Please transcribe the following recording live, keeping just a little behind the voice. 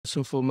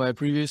So for my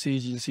previous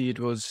agency, it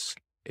was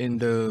in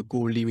the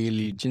cold email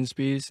lead gen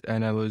space,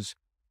 and I was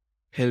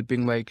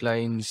helping my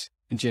clients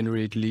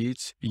generate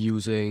leads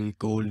using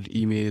cold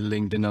email,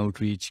 LinkedIn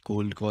outreach,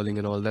 cold calling,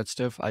 and all that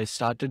stuff. I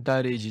started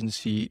that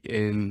agency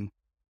in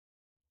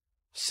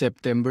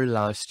September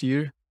last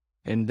year,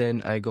 and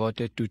then I got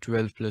it to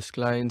 12 plus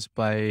clients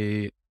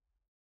by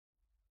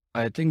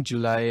I think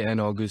July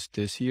and August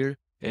this year.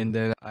 And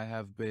then I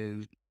have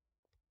been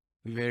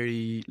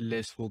very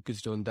less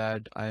focused on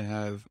that. I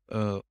have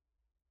a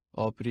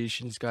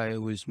operations guy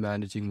who is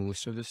managing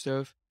most of the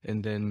stuff.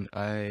 And then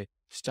I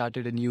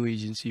started a new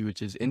agency,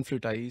 which is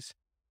Influtize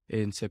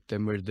in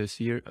September this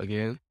year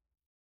again.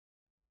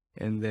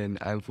 And then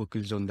I'm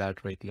focused on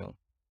that right now.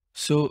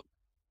 So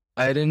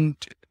I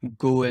didn't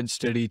go and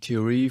study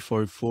theory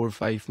for 4 or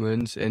 5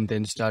 months and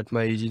then start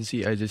my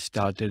agency. I just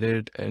started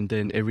it. And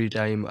then every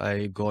time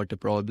I got a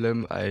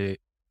problem, I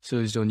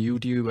searched on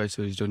YouTube, I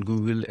searched on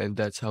Google, and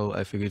that's how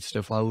I figured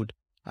stuff out.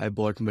 I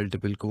bought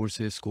multiple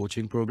courses,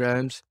 coaching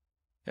programs,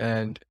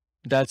 and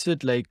that's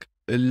it. Like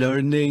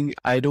learning,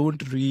 I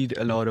don't read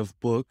a lot of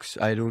books.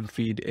 I don't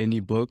read any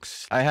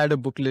books. I had a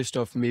book list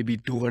of maybe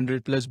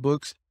 200 plus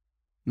books,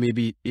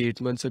 maybe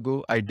 8 months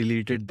ago. I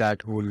deleted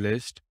that whole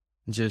list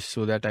just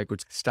so that I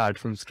could start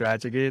from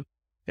scratch again.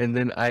 And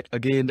then I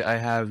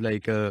have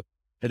like a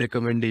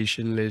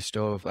recommendation list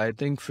of I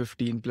think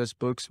 15 plus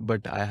books,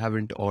 but I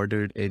haven't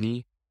ordered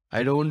any.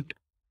 I don't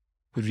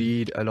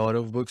read a lot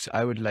of books.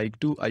 I would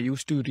like to. I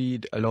used to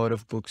read a lot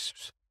of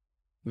books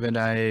when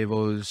I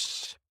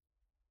was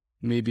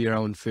maybe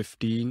around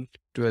 15,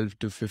 12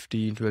 to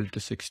 15, 12 to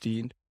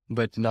 16.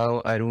 But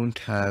now I don't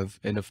have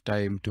enough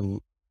time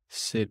to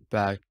sit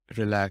back,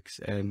 relax,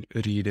 and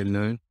read and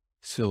learn.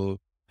 So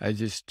I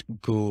just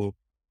go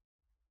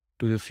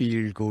to the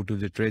field, go to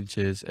the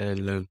trenches,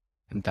 and learn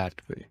in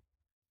that way.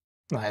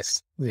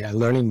 Nice. Yeah,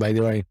 learning by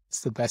doing.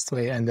 It's the best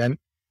way. And then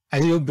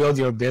as you build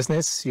your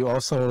business, you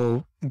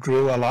also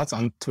grew a lot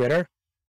on Twitter.